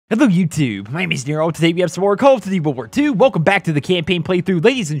Hello YouTube, my name is Nero. Today we have some more Call of Duty World War II. Welcome back to the campaign playthrough,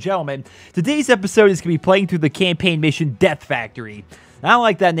 ladies and gentlemen. Today's episode is going to be playing through the campaign mission Death Factory. I don't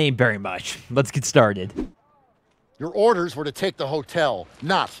like that name very much. Let's get started. Your orders were to take the hotel,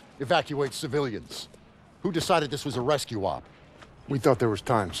 not evacuate civilians. Who decided this was a rescue op? We thought there was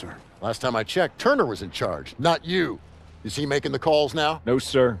time, sir. Last time I checked, Turner was in charge, not you. Is he making the calls now? No,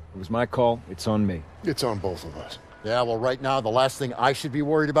 sir. It was my call. It's on me. It's on both of us. Yeah, well, right now, the last thing I should be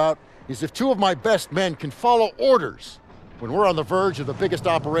worried about is if two of my best men can follow orders when we're on the verge of the biggest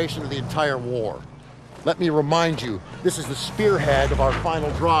operation of the entire war. Let me remind you, this is the spearhead of our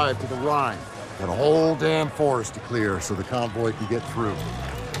final drive to the Rhine. Got a whole damn forest to clear so the convoy can get through.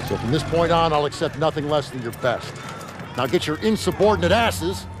 So from this point on, I'll accept nothing less than your best. Now get your insubordinate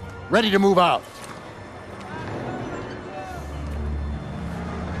asses ready to move out.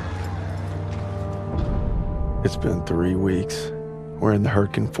 It's been 3 weeks. We're in the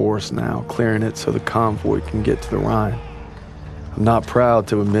Hurtgen forest now, clearing it so the convoy can get to the Rhine. I'm not proud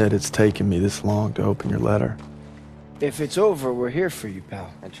to admit it's taken me this long to open your letter. If it's over, we're here for you,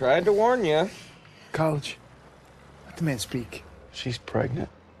 pal. I tried to warn you. College, let the man speak. She's pregnant.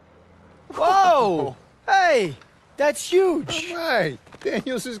 Whoa! Hey, that's huge. All right,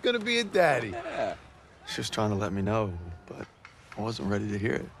 Daniels is gonna be a daddy. Yeah. She was trying to let me know, but I wasn't ready to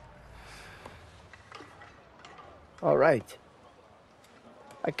hear it. All right.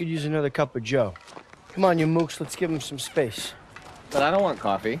 I could use another cup of joe. Come on, you mooks, let's give him some space. But I don't want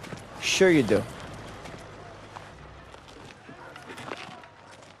coffee. Sure you do.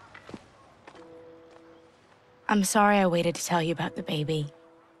 I'm sorry I waited to tell you about the baby.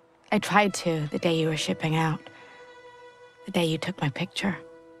 I tried to the day you were shipping out. The day you took my picture.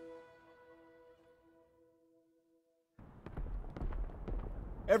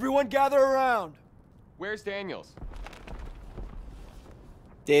 Everyone gather around. Where's Daniels?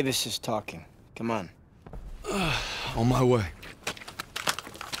 Davis is talking. Come on. On my way.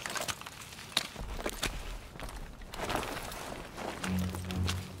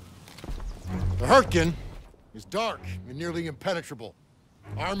 The Hurtgen is dark and nearly impenetrable.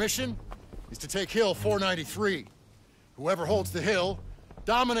 Our mission is to take Hill 493. Whoever holds the hill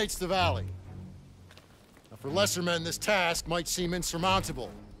dominates the valley. Now, for lesser men, this task might seem insurmountable,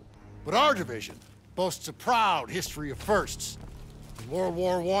 but our division boasts a proud history of firsts. In World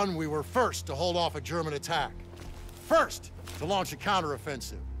War I, we were first to hold off a German attack, first to launch a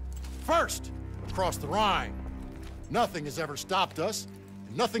counteroffensive, first across the Rhine. Nothing has ever stopped us,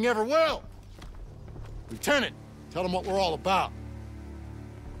 and nothing ever will. Lieutenant, tell them what we're all about.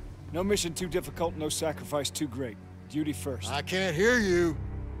 No mission too difficult, no sacrifice too great. Duty first. I can't hear you.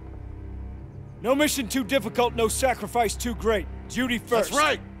 No mission too difficult, no sacrifice too great. Duty first. That's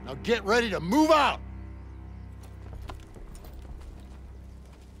right. Now get ready to move out.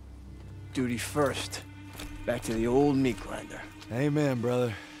 Duty first. Back to the old meat grinder. Amen,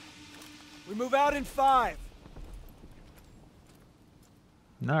 brother. We move out in 5.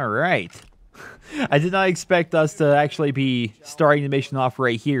 All right. I did not expect us to actually be starting the mission off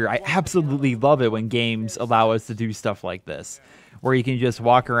right here. I absolutely love it when games allow us to do stuff like this, where you can just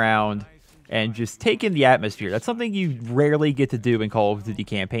walk around and just take in the atmosphere. That's something you rarely get to do in Call of Duty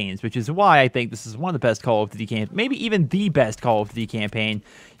campaigns, which is why I think this is one of the best Call of Duty campaigns, maybe even the best Call of Duty campaign.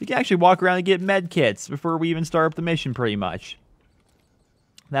 You can actually walk around and get med kits before we even start up the mission, pretty much.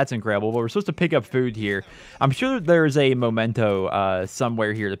 That's incredible, but we're supposed to pick up food here. I'm sure there's a memento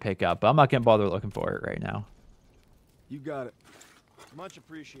somewhere here to pick up, but I'm not going to bother looking for it right now. You got it. Much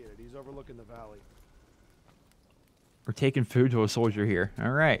appreciated. He's overlooking the valley. We're taking food to a soldier here.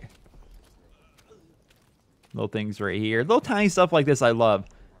 All right. Little things right here. Little tiny stuff like this I love.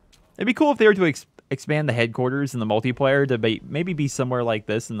 It'd be cool if they were to expand the headquarters in the multiplayer to maybe be somewhere like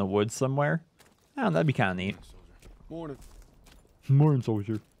this in the woods somewhere. Oh, that'd be kind of neat. Morning. Morning,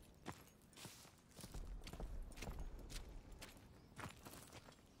 soldier.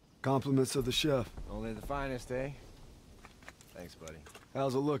 Compliments of the chef. Only the finest, eh? Thanks, buddy.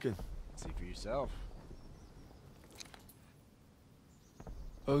 How's it looking? See for yourself.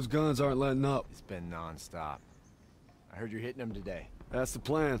 Those guns aren't letting up. It's been non-stop. I heard you're hitting them today. That's the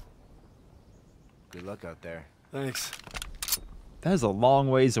plan. Good luck out there. Thanks. That is a long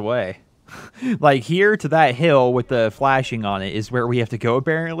ways away. Like here to that hill with the flashing on it is where we have to go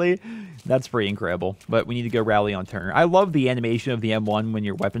apparently. That's pretty incredible. But we need to go rally on Turner. I love the animation of the M1 when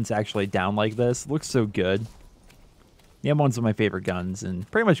your weapon's actually down like this. It looks so good. The M1's one of my favorite guns in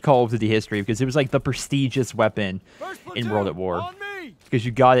pretty much Call of Duty history because it was like the prestigious weapon in World at War. Because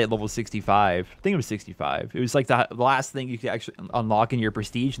you got it at level 65. I think it was 65. It was like the last thing you could actually unlock in your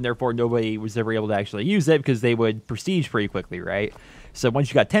prestige, and therefore nobody was ever able to actually use it because they would prestige pretty quickly, right? So once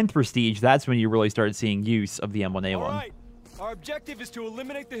you got 10th prestige, that's when you really started seeing use of the M1A1. All right. Our objective is to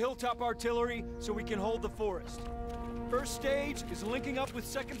eliminate the hilltop artillery so we can hold the forest. First stage is linking up with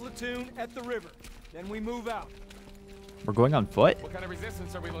 2nd platoon at the river. Then we move out. We're going on foot? What kind of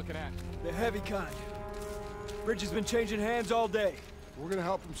resistance are we looking at? The heavy kind. Bridge has been changing hands all day. We're gonna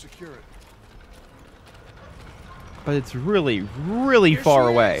help him secure it. But it's really, really far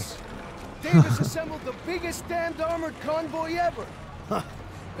away. Davis assembled the biggest damned armored convoy ever.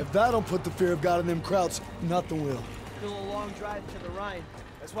 If that don't put the fear of God in them krauts, nothing will. Still a long drive to the Rhine.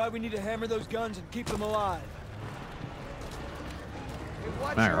 That's why we need to hammer those guns and keep them alive.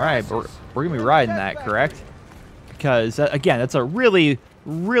 All right, but we're going to be riding that, correct? Because, again, that's a really,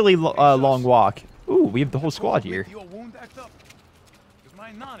 really long walk. Ooh, we have the whole squad here. Your wound backed up. Because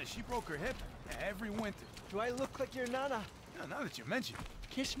my Nana, she broke her hip every winter. Do I look like your Nana? Yeah, now that you mention it,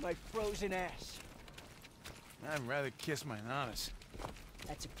 Kiss my frozen ass. I'd rather kiss my Nanas.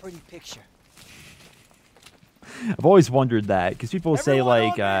 That's a pretty picture. I've always wondered that, because people say,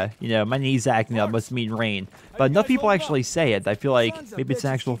 Everyone like, you know, my knee's acting up must mean rain. But enough people actually say it. I feel like maybe it's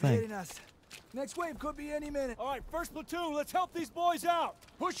an actual thing. Next wave could be any minute. All right, 1st platoon, let's help these boys out.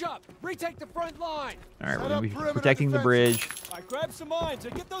 Push up. Retake the front line. All right, we're going to be protecting the bridge. All right, grab some mines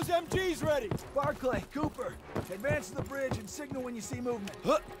and get those MGs ready. Barclay, Cooper, advance to the bridge and signal when you see movement.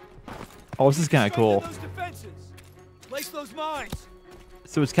 Oh, this is kind of cool. Those defenses. Place those mines.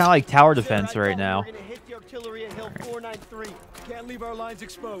 So it's kind of like tower defense right now. We're gonna hit the artillery at Hill 493. Can't leave our lines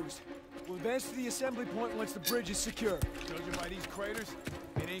exposed. We'll advance to the assembly point once the bridge is secure. Judging by these craters,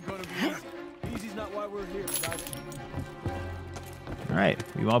 it ain't gonna be easy. Easy's not why we're here, guys. All right,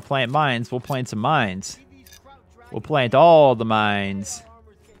 we want to plant mines. We'll plant some mines. We'll plant all the mines.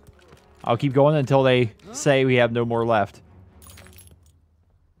 I'll keep going until they say we have no more left.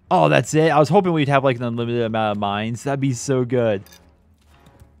 Oh, that's it? I was hoping we'd have like an unlimited amount of mines. That'd be so good.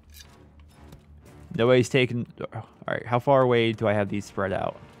 Nobody's taken... All right, how far away do I have these spread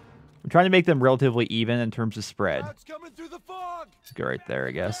out? I'm trying to make them relatively even in terms of spread. Coming through the fog. Let's go right there,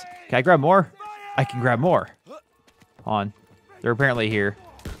 I guess. Can I grab more? I can grab more. On. They're apparently here.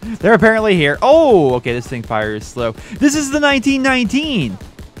 They're apparently here. Oh, okay, this thing fires slow. This is the 1919.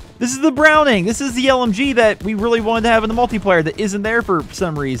 This is the Browning. This is the LMG that we really wanted to have in the multiplayer that isn't there for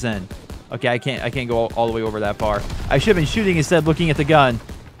some reason. Okay, I can't go all the way over that far. I should have been shooting instead of looking at the gun.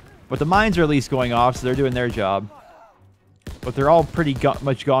 But the mines are at least going off, so they're doing their job. But they're all pretty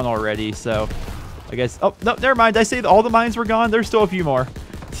much gone already, so I guess... Oh, no, never mind. I say all the mines were gone. There's still a few more.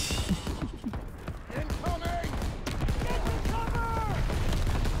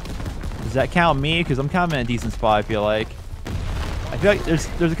 Does that count me? Because I'm kind of in a decent spot, I feel like. I feel like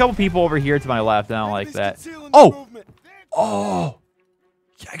there's a couple people over here to my left, and I don't like that. Oh! Oh!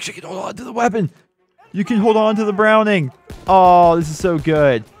 You actually can hold on to the weapon. You can hold on to the Browning. Oh, this is so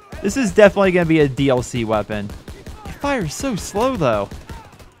good. This is definitely going to be a DLC weapon. It fires so slow, though.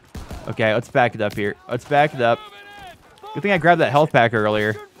 Okay, let's back it up here. Let's back it up. Good thing I grabbed that health pack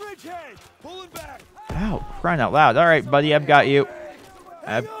earlier. Ow, crying out loud. All right, buddy, I've got you.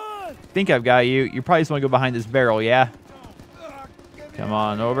 I think I've got you. You probably just want to go behind this barrel, yeah? Come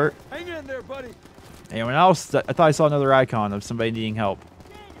on over. Hang in there, buddy. Anyone else? I thought I saw another icon of somebody needing help.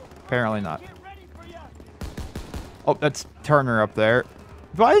 Apparently not. Oh, that's Turner up there.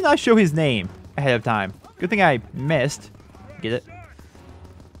 Why did not show his name ahead of time? Good thing I missed. Get it?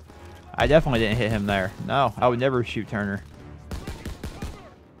 I definitely didn't hit him there. No, I would never shoot Turner.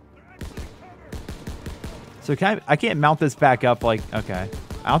 So I can't mount this back up like... Okay.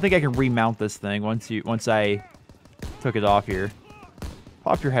 I don't think I can remount this thing once I took it off here.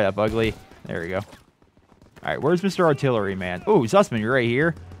 Pop your head up, ugly. There we go. All right, where's Mr. Artillery, man? Oh, Zussman, you're right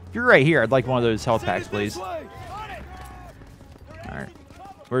here. If you're right here, I'd like one of those health packs, please. All right.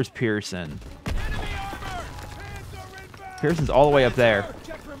 Where's Pearson? Pearson's all the way up there.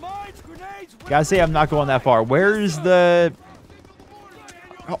 Gotta say, I'm not going that far. Where's the...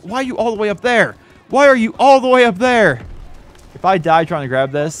 Oh, why are you all the way up there? Why are you all the way up there? If I die trying to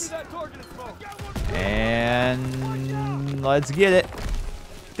grab this... And... Let's get it.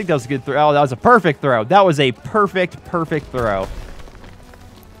 I think that was a good throw. Oh, that was a perfect throw. That was a perfect throw.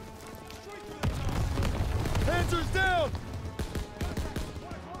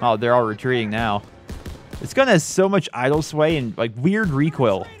 Oh, they're all retreating now. This gun has so much idle sway and like weird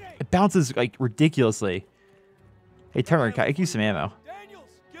recoil. It bounces like ridiculously. Hey, Turner, can I use some ammo? Daniels,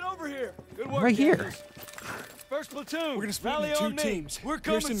 get over here. Good I'm work, right here. Daniels. First platoon. We're gonna split rally into on two me. teams. We're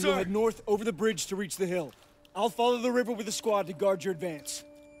coming, Pearson, sir. you'll head north over the bridge to reach the hill. I'll follow the river with a squad to guard your advance.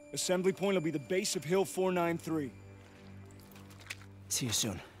 Assembly point will be the base of Hill 493. See you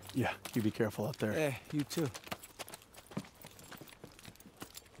soon. Yeah, you be careful out there. Eh, you too.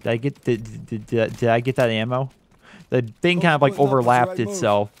 Did I get that ammo? The thing kind of like overlapped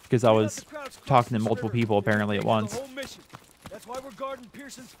itself because I was talking to multiple people apparently at once. That's why we're guarding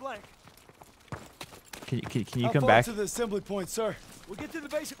Pearson's flank. Can you come back? To the assembly point, sir. We'll get to the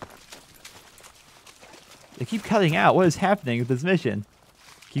base. They keep cutting out. What is happening with this mission?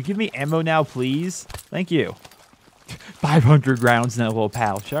 Can you give me ammo now, please? Thank you. 500 rounds in that little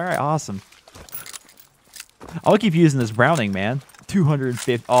pouch. All right, awesome. I'll keep using this Browning, man.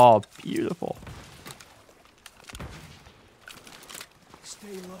 250. Oh, beautiful. Stay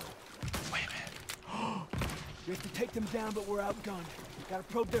low. Wait a minute. We have to take them down, but we're outgunned. Gotta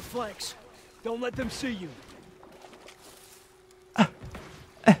probe their flanks. Don't let them see you.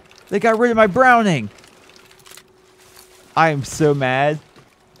 They got rid of my Browning. I am so mad.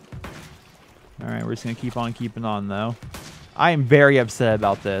 All right, we're just going to keep on keeping on, though. I am very upset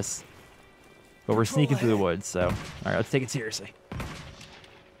about this. But we're sneaking through the woods, so... All right, let's take it seriously.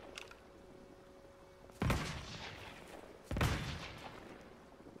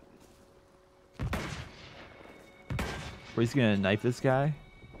 We're just going to knife this guy.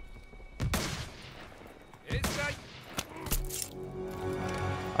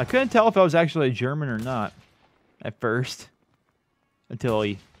 I couldn't tell if I was actually a German or not at first. Until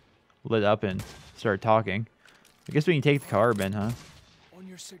he lit up and started talking. I guess we can take the carbon, huh? On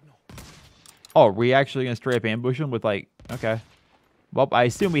your signal. Oh, are we actually going to straight up ambush him with like... Okay. Well, I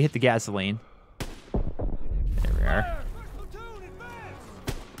assume we hit the gasoline. There we are.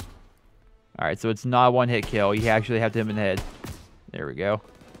 Alright, so it's not a one-hit kill. You actually have to hit him in the head. There we go.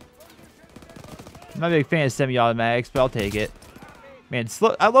 I'm not a big fan of semi-automatics, but I'll take it. Man,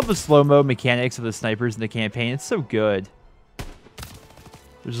 I love the slow-mo mechanics of the snipers in the campaign. It's so good.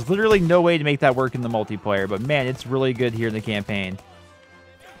 There's literally no way to make that work in the multiplayer, but man, it's really good here in the campaign.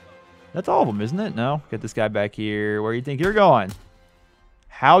 That's all of them, isn't it? No? Get this guy back here. Where do you think you're going?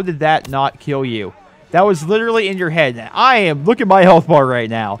 How did that not kill you? That was literally in your head. I am... Look at my health bar right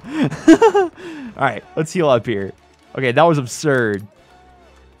now. Alright, let's heal up here. Okay, that was absurd.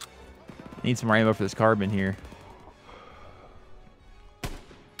 Need some more ammo for this carbon here.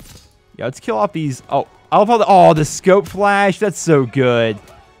 Yeah, let's kill off these... Oh, I love how the... Oh, the scope flash. That's so good.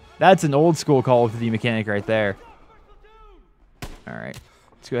 That's an old school Call of Duty mechanic right there. Alright.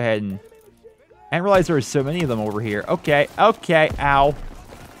 Let's go ahead and... I didn't realize there were so many of them over here. Okay, okay, ow.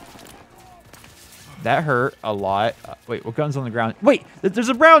 That hurt a lot. Wait, what gun's on the ground? Wait, there's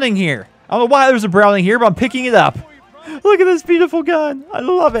a Browning here. I don't know why there's a Browning here, but I'm picking it up. Look at this beautiful gun. I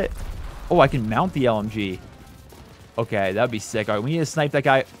love it. Oh, I can mount the LMG. Okay, that'd be sick. All right, we need to snipe that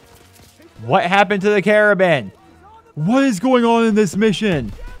guy. What happened to the Carabin? What is going on in this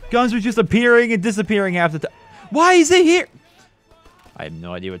mission? Guns are just appearing and disappearing half the time. Why is it here? I have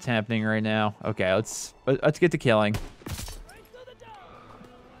no idea what's happening right now. Okay, let's get to killing.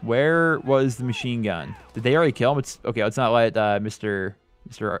 Where was the machine gun? Did they already kill him? Okay, let's not let Mr.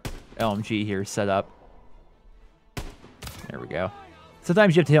 LMG here set up. There we go.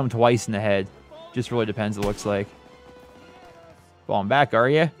 Sometimes you have to hit him twice in the head. Just really depends, it looks like. Falling back, are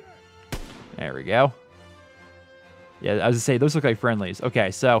you? There we go. Yeah, I was going to say, those look like friendlies. Okay,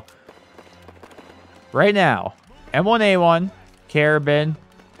 so... Right now, M1A1, Carabin,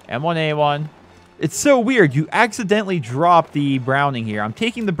 M1A1... It's so weird. You accidentally drop the Browning here. I'm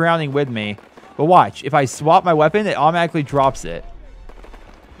taking the Browning with me. But watch. If I swap my weapon, it automatically drops it.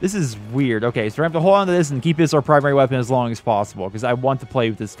 This is weird. Okay, so I have to hold on to this and keep this our primary weapon as long as possible. Because I want to play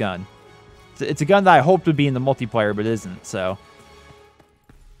with this gun. It's a gun that I hoped would be in the multiplayer, but isn't. So...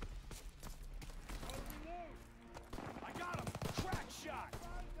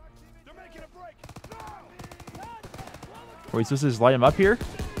 Are we supposed to just light him up here?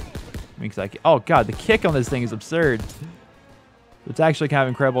 Oh god, the kick on this thing is absurd. It's actually kind of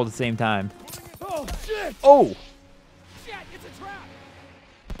incredible at the same time. Oh shit! Oh! Shit, it's a trap!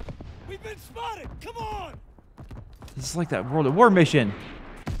 We've been spotted! Come on! This is like that World at War mission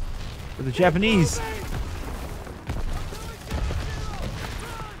with the Japanese.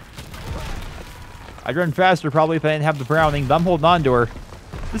 I'd run faster probably if I didn't have the Browning, but I'm holding on to her.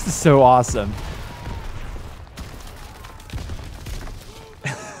 This is so awesome.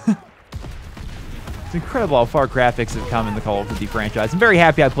 It's incredible how far graphics have come in the Call of Duty franchise. I'm very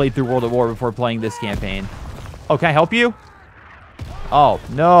happy I played through World at War before playing this campaign. Oh, can I help you? Oh,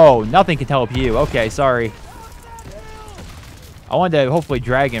 no. Nothing can help you. Okay, sorry. I wanted to hopefully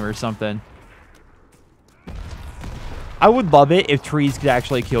drag him or something. I would love it if trees could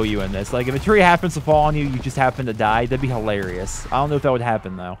actually kill you in this. Like, if a tree happens to fall on you, you just happen to die. That'd be hilarious. I don't know if that would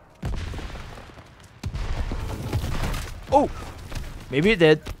happen, though. Oh! Maybe it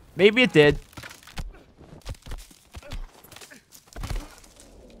did. Maybe it did.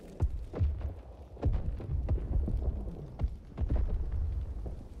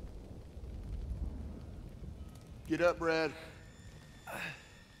 Get up, Brad.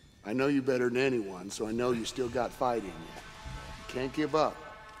 I know you better than anyone, so I know you still got fight in you. You can't give up.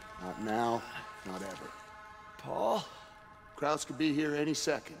 Not now, not ever. Paul? Krauts could be here any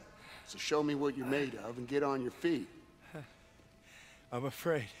second. So show me what you're made of and get on your feet. I'm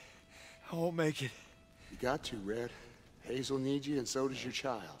afraid I won't make it. You got to, Red. Hazel needs you, and so does your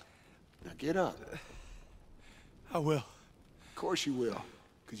child. Now get up. I will. Of course you will,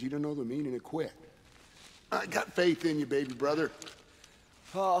 because you don't know the meaning of quit. I got faith in you, baby brother.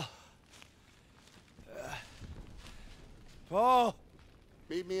 Paul. Paul!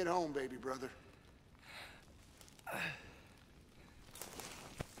 Meet me at home, baby brother. I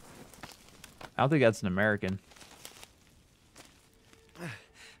don't think that's an American.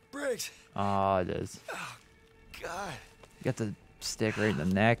 Briggs! Oh, it is. Oh, God. You got the stick right in the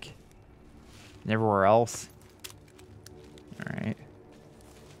neck. And everywhere else. Alright.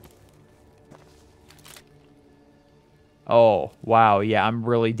 Oh, wow. Yeah, I'm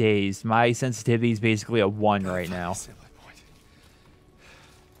really dazed. My sensitivity is basically a 1 right now.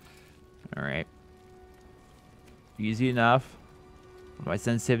 Alright. Easy enough. My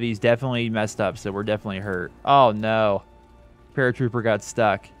sensitivity is definitely messed up, so we're definitely hurt. Oh, no. Paratrooper got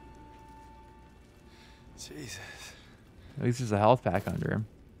stuck. Jesus. At least there's a health pack under him.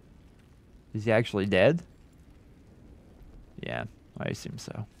 Is he actually dead? Yeah, I assume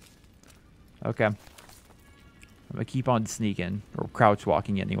so. Okay. I'm gonna keep on sneaking, or crouch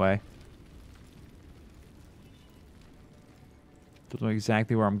walking anyway. Don't know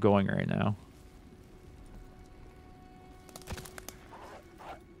exactly where I'm going right now.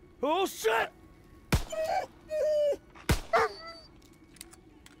 Oh, shit!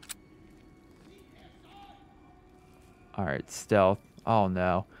 Alright, stealth. Oh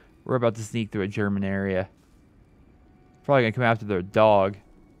no. We're about to sneak through a German area. Probably gonna come after their dog.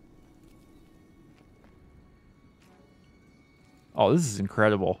 Oh, this is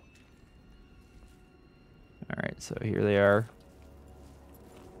incredible. Alright, so here they are.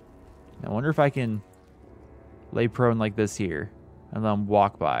 I wonder if I can lay prone like this here and let them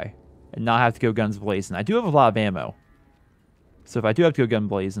walk by and not have to go guns blazing. I do have a lot of ammo. So if I do have to go gun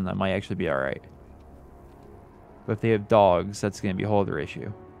blazing, that might actually be alright. But if they have dogs, that's going to be a whole other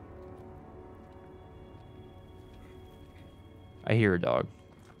issue. I hear a dog.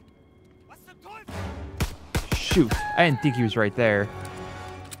 Shoot. I didn't think he was right there.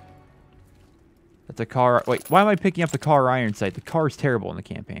 That's a car. Wait, why am I picking up the car iron sight? The car's terrible in the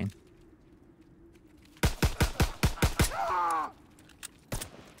campaign.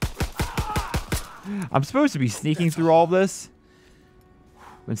 I'm supposed to be sneaking through all this.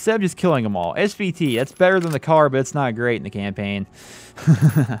 Instead of just killing them all. SVT, that's better than the car, but it's not great in the campaign.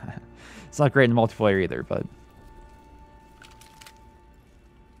 It's not great in the multiplayer either, but...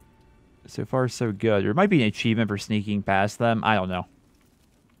 So far, so good. There might be an achievement for sneaking past them. I don't know.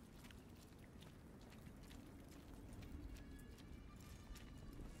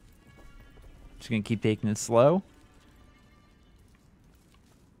 Just gonna keep taking it slow.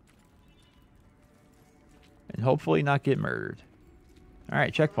 And hopefully not get murdered.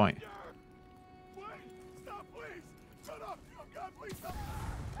 Alright, checkpoint.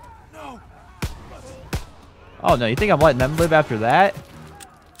 Oh no, you think I'm letting them live after that?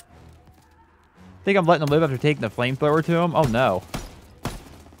 Think I'm letting them live after taking the flamethrower to them? Oh no.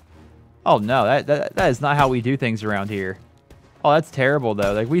 Oh no, that is not how we do things around here. Oh, that's terrible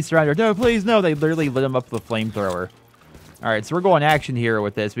though. Like we surrounded, no, please, no. They literally lit him up with a flamethrower. Alright, so we're going action hero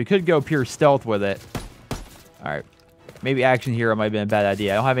with this. We could go pure stealth with it. Alright. Maybe action hero might have been a bad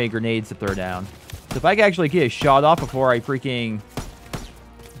idea. I don't have any grenades to throw down. So if I could actually get a shot off before I freaking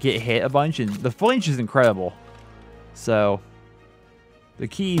get hit a bunch, and the flinch is incredible. So the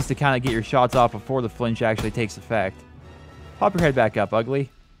key is to kind of get your shots off before the flinch actually takes effect. Pop your head back up, ugly.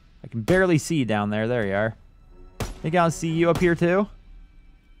 I can barely see you down there. There you are. Think I'll see you up here too?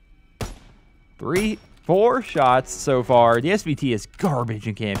 3, 4 shots so far. The SVT is garbage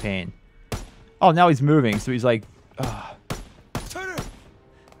in campaign. Oh, now he's moving, so he's like... Turner!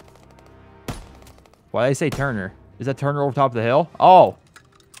 Why did I say Turner? Is that Turner over top of the hill? Oh!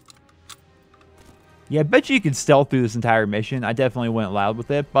 Yeah, I bet you can stealth through this entire mission. I definitely went loud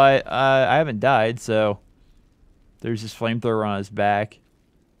with it, but I haven't died, so... There's this flamethrower on his back.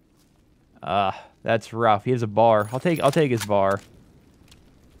 That's rough. He has a bar. I'll take his bar.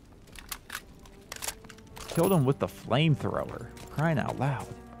 Killed him with the flamethrower. Crying out loud.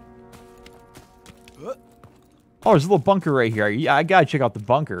 Oh, there's a little bunker right here. Yeah, I gotta check out the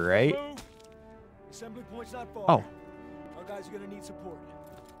bunker, right? Assembly point's not far. Oh. Our guys are gonna need support.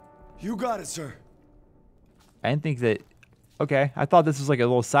 You got it, sir. I didn't think that... Okay, I thought this was like a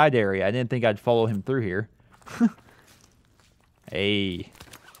little side area. I didn't think I'd follow him through here. Hey.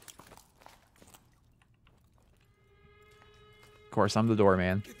 Of course, I'm the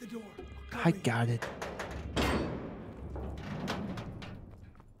doorman. Get the door. I got it.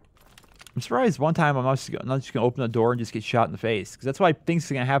 I'm surprised one time I'm not just going to open the door and just get shot in the face. Because that's what I think is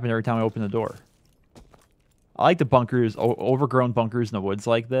going to happen every time I open the door. I like the bunkers, overgrown bunkers in the woods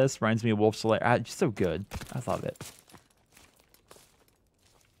like this. Reminds me of Wolf's Lair. Just so good. I love it.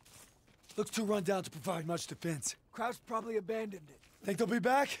 Looks too run down to provide much defense. Kraut's probably abandoned it. Think they'll be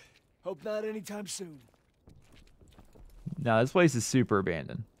back? Hope not anytime soon. No, this place is super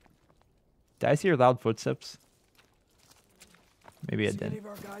abandoned. Did I hear loud footsteps? Maybe I See any didn't.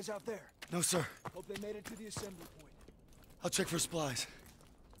 of our guys out there? No, sir. Hope they made it to the assembly point. I'll check for supplies.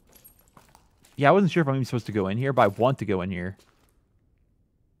 Yeah, I wasn't sure if I'm even supposed to go in here, but I want to go in here.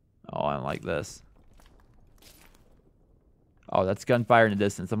 Oh, I don't like this. Oh, that's gunfire in the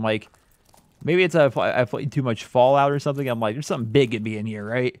distance. I'm like, maybe it's I played too much Fallout or something. I'm like, there's something big in me in here,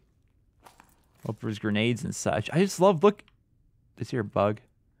 right? Hope there's grenades and such. I just love Is here a bug?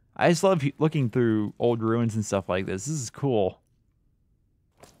 I just love looking through old ruins and stuff like this. This is cool.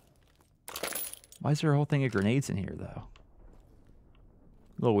 Why is there a whole thing of grenades in here, though?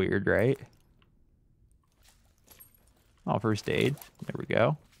 A little weird, right? Oh, first aid. There we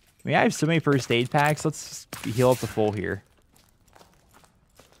go. I mean, I have so many first aid packs. Let's just heal up to full here.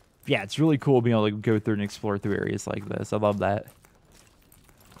 Yeah, it's really cool being able to go through and explore through areas like this. I love that.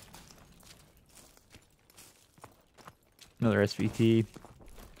 Another SVT.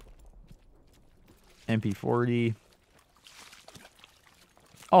 MP40.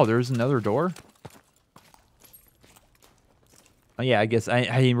 Oh, there's another door? Oh, yeah, I guess I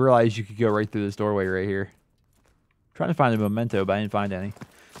didn't realize you could go right through this doorway right here. Trying to find a memento, but I didn't find any.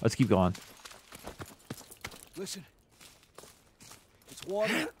 Let's keep going. Listen. It's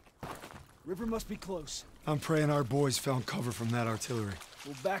water. River must be close. I'm praying our boys found cover from that artillery.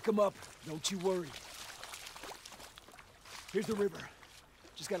 We'll back them up. Don't you worry. Here's the river.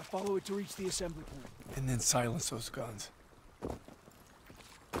 Just gotta follow it to reach the assembly point. And then silence those guns.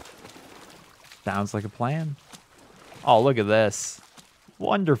 Sounds like a plan. Oh, look at this.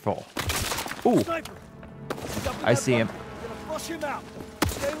 Wonderful. Ooh. Sniper! I see him. Gonna flush him out.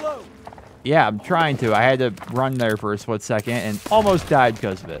 Stay low. Yeah, I'm trying to. I had to run there for a split second and almost died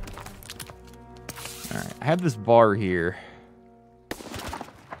because of it. Alright, I have this bar here.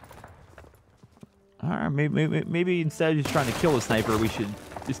 Alright, maybe instead of just trying to kill the sniper, we should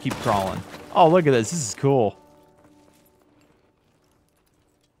just keep crawling. Oh, look at this. This is cool.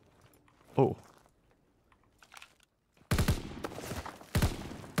 Oh.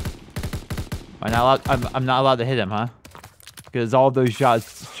 I'm not allowed to hit him, huh? Because all those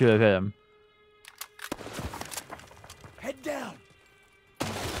shots should have hit him. Head down.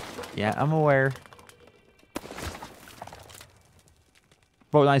 Yeah, I'm aware.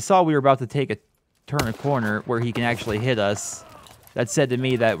 But when I saw we were about to turn a corner where he can actually hit us, that said to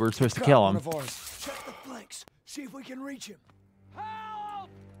me that we're supposed to kill him. Check the flanks. See if we can reach him. Help!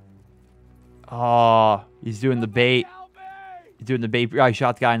 Oh, he's doing the bait. He's doing the bait. I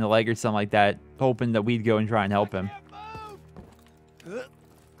shot the guy in the leg or something like that, hoping that we'd go and try and help him.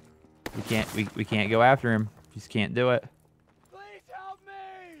 We can't go after him. Just can't do it. Please help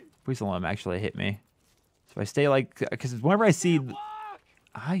me. Please don't let him actually hit me. So if I stay like, because whenever I see,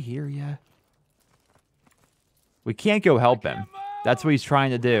 I hear ya. We can't go help him. That's what he's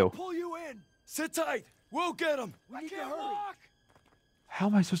trying to do. Pull you in. Sit tight. We'll get him. We need to hurry. How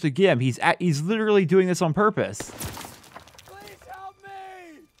am I supposed to get him? He's literally doing this on purpose. Please help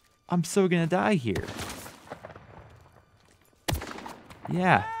me. I'm so gonna die here.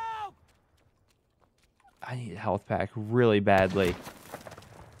 Yeah. Help! I need a health pack really badly.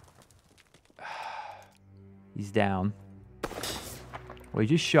 He's down. Well, he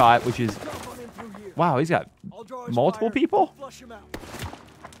just shot, which is... Wow, he's got multiple people? Flush him out.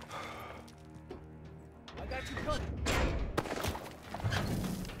 I got you covered.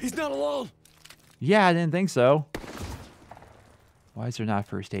 He's not alone. Yeah, I didn't think so. Why is there not a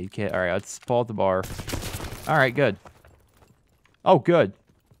first aid kit? All right, let's pull out the bar. All right, good. Oh, good.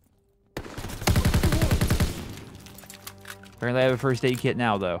 Apparently I have a first aid kit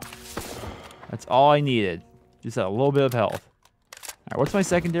now, though. That's all I needed. Just a little bit of health. All right, what's my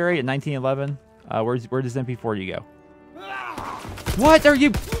secondary at 1911? Where does MP40 go? What are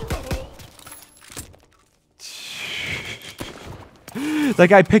you? That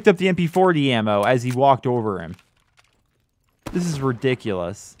guy picked up the MP40 ammo as he walked over him. This is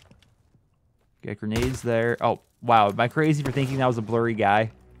ridiculous. Got grenades there. Oh, wow. Am I crazy for thinking that was a blurry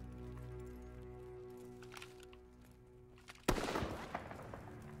guy?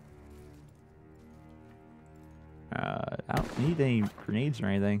 need any grenades or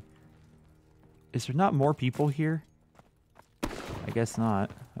anything. Is there not more people here? I guess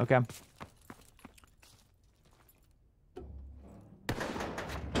not. Okay.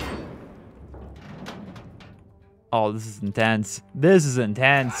 Oh, this is intense. This is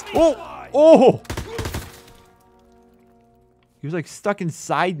intense. Oh! Oh! He was like stuck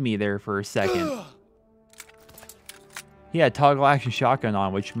inside me there for a second. He had toggle action shotgun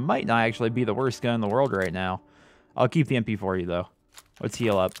on, which might not actually be the worst gun in the world right now. I'll keep the MP40 though. Let's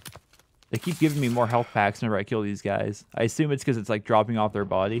heal up. They keep giving me more health packs whenever I kill these guys. I assume it's because it's like dropping off their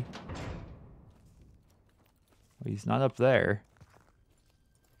body. Well, he's not up there.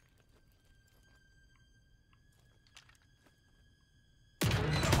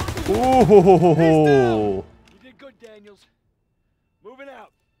 Ooh! You did good, Daniels. Moving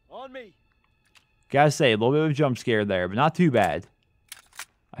out. On me. Gotta say, a little bit of a jump scare there, but not too bad.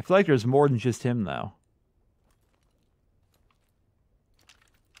 I feel like there's more than just him, though.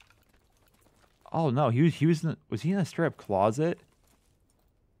 Oh no, was he in a strip closet?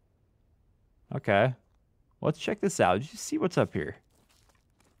 Okay. Let's check this out. Just see what's up here.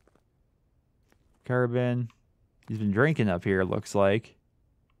 Carbon. He's been drinking up here, looks like.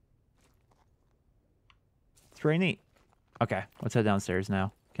 It's pretty neat. Okay, let's head downstairs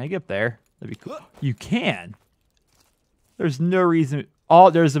now. Can I get up there? That'd be cool. You can. There's no reason. Oh,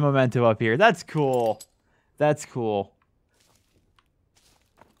 there's a memento up here. That's cool. That's cool.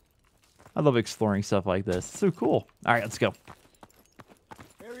 I love exploring stuff like this. It's so cool. All right, let's go.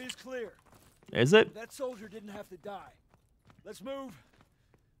 Area's clear. Is it? That soldier didn't have to die. Let's move.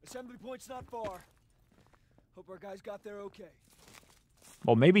 Assembly point's not far. Hope our guys got there okay.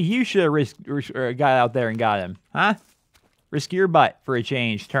 Well, maybe you should have got out there and got him. Huh? Risk your butt for a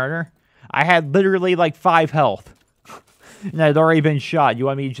change, Turner. I had literally like 5 health. And I'd already been shot. You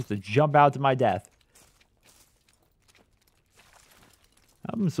want me just to jump out to my death?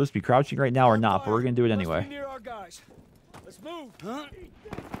 I'm supposed to be crouching right now or not, but we're going to do it anyway. Near our guys. Let's move.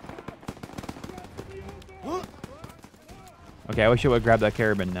 Okay, I wish I would grab that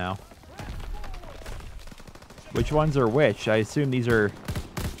carabin now. Which ones are which? I assume these are...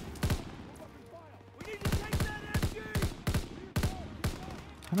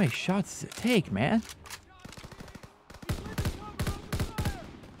 How many shots does it take, man?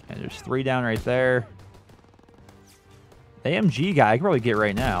 And there's 3 down right there. The AMG guy I can probably get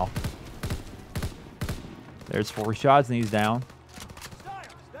right now. There's 4 shots and he's down.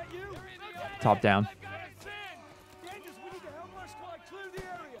 Top down.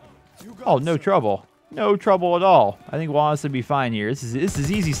 Oh, no trouble. No trouble at all. I think we'll honestly be fine here. This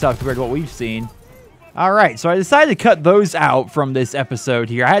is easy stuff compared to what we've seen. All right, so I decided to cut those out from this episode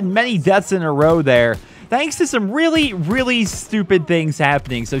here. I had many deaths in a row there, thanks to some really, really stupid things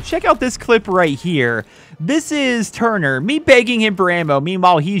happening. So check out this clip right here. This is Turner, me begging him for ammo.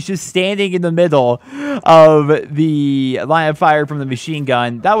 Meanwhile, he's just standing in the middle of the line of fire from the machine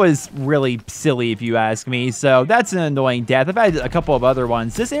gun. That was really silly, if you ask me. So that's an annoying death. I've had a couple of other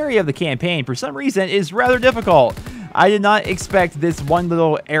ones. This area of the campaign, for some reason, is rather difficult. I did not expect this one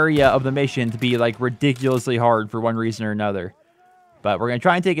little area of the mission to be like ridiculously hard for one reason or another. But we're going to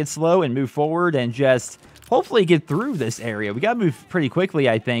try and take it slow and move forward and just hopefully get through this area. We got to move pretty quickly,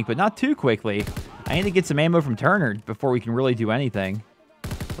 I think, but not too quickly. I need to get some ammo from Turner before we can really do anything.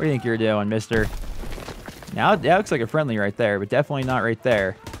 What do you think you're doing, mister? Now, that looks like a friendly right there, but definitely not right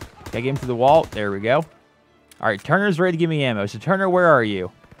there. Can I get him through the wall? There we go. All right, Turner's ready to give me ammo. So, Turner, where are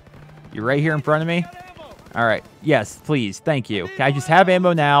you? You're right here in front of me? All right. Yes, please. Thank you. Can I just have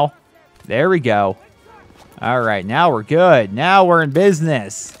ammo now? There we go. All right. Now we're good. Now we're in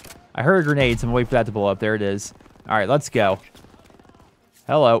business. I heard grenades. I'm going to wait for that to blow up. There it is. All right. Let's go.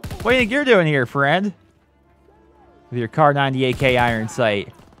 Hello. What do you think you're doing here, friend? With your Car 98K iron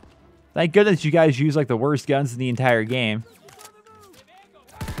sight. Thank goodness you guys use like the worst guns in the entire game.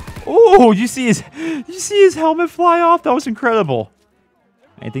 Oh, did you see his helmet fly off? That was incredible.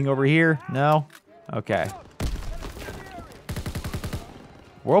 Anything over here? No? Okay.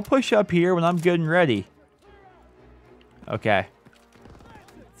 We'll push up here when I'm good and ready. Okay.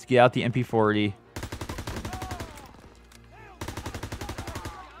 Let's get out the MP40.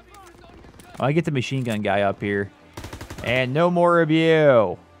 I get the machine gun guy up here. And no more of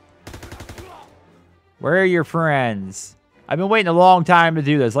you. Where are your friends? I've been waiting a long time to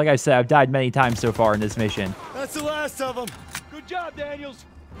do this. Like I said, I've died many times so far in this mission. That's the last of them. Good job, Daniels.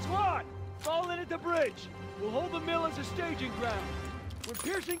 Squad, fall in at the bridge. We'll hold the mill as a staging ground. When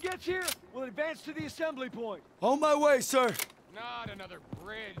Pearson gets here, we'll advance to the assembly point. On my way, sir. Not another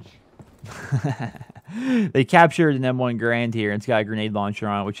bridge. They captured an M1 Grand here, and it's got a grenade launcher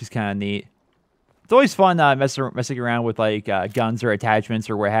on it, which is kind of neat. It's always fun messing around with like guns or attachments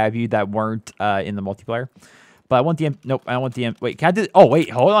or what have you that weren't in the multiplayer. But I want the nope, I don't want the wait, can I do? Oh wait,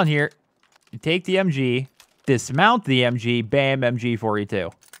 hold on here. You take the MG, dismount the MG, bam,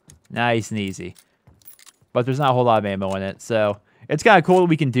 MG42. Nice and easy. But there's not a whole lot of ammo in it, so it's kind of cool that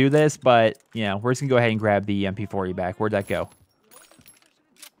we can do this. But you know, we're just gonna go ahead and grab the MP40 back. Where'd that go?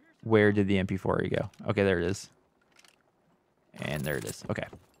 Where did the MP40 go? Okay, there it is. And there it is. Okay.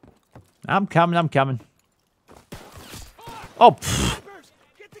 I'm coming, I'm coming. Oh, pfft.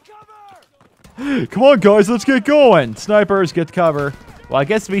 Come on, guys, let's get going. Snipers, get cover. Well, I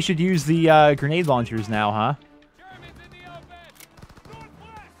guess we should use the grenade launchers now, huh?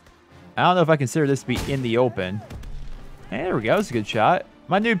 I don't know if I consider this to be in the open. Hey, there we go. That's a good shot.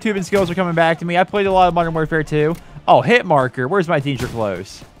 My noob tubing skills are coming back to me. I played a lot of Modern Warfare 2. Oh, hit marker. Where's my danger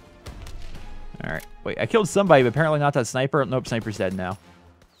close? All right. Wait, I killed somebody, but apparently not that sniper. Nope, sniper's dead now.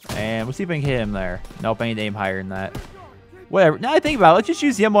 And we'll see if I can hit him there. Nope, I need to aim higher than that. Whatever. Now I think about it, let's just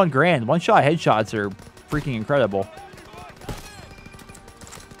use the M1 Garand. One-shot headshots are freaking incredible.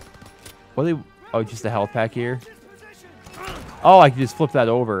 What are they? Oh, just a health pack here. Oh, I can just flip that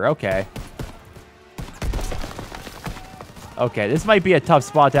over. Okay. Okay, this might be a tough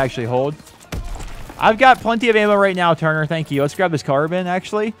spot to actually hold. I've got plenty of ammo right now, Turner. Thank you. Let's grab this carbine,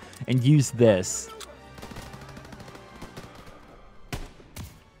 actually, and use this.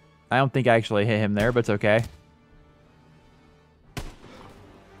 I don't think I actually hit him there, but it's okay.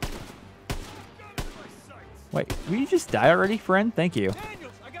 Wait, will you just die already, friend? Thank you.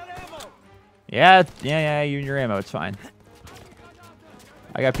 Yeah, you and your ammo. It's fine.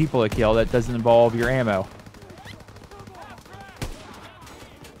 I got people to kill. That doesn't involve your ammo.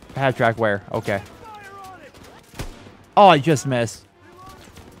 Half track where? Okay. Oh, I just missed.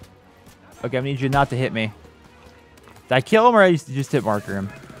 Okay, I need you not to hit me. Did I kill him or I just hit marker him?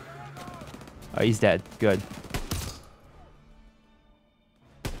 Oh, he's dead. Good.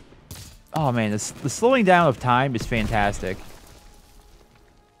 Oh, man. The slowing down of time is fantastic.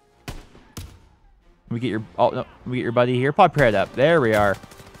 Let me get your... Oh, no. Let me get your buddy here. Pop right up. There we are.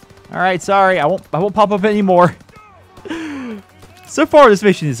 All right. Sorry. I won't pop up anymore. So far, this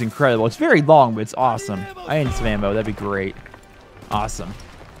mission is incredible. It's very long, but it's awesome. I need some ammo. That'd be great. Awesome.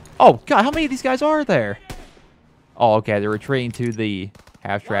 Oh, God. How many of these guys are there? Oh, okay. They're retreating to the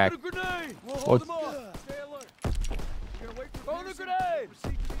half track. Well,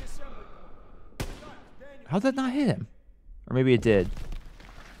 how'd that not hit him? Or maybe it did.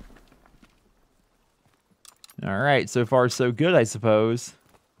 All right. So far, so good, I suppose.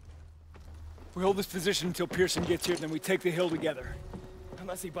 We hold this position until Pearson gets here, then we take the hill together.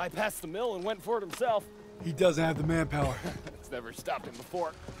 Unless he bypassed the mill and went for it himself. He doesn't have the manpower. It's never stopped him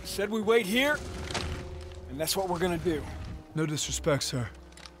before. Said we wait here, and that's what we're gonna do. No disrespect, sir.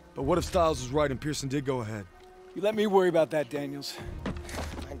 But what if Stiles was right and Pearson did go ahead? You let me worry about that, Daniels.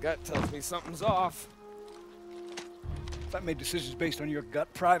 My gut tells me something's off. If I made decisions based on your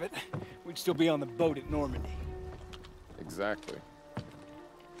gut, Private, we'd still be on the boat at Normandy. Exactly.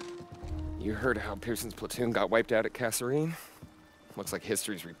 You heard how Pearson's platoon got wiped out at Kasserine? Looks like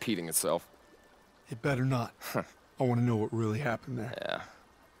history's repeating itself. It better not. I want to know what really happened there. Yeah.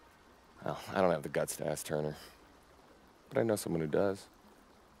 Well, I don't have the guts to ask Turner. But I know someone who does.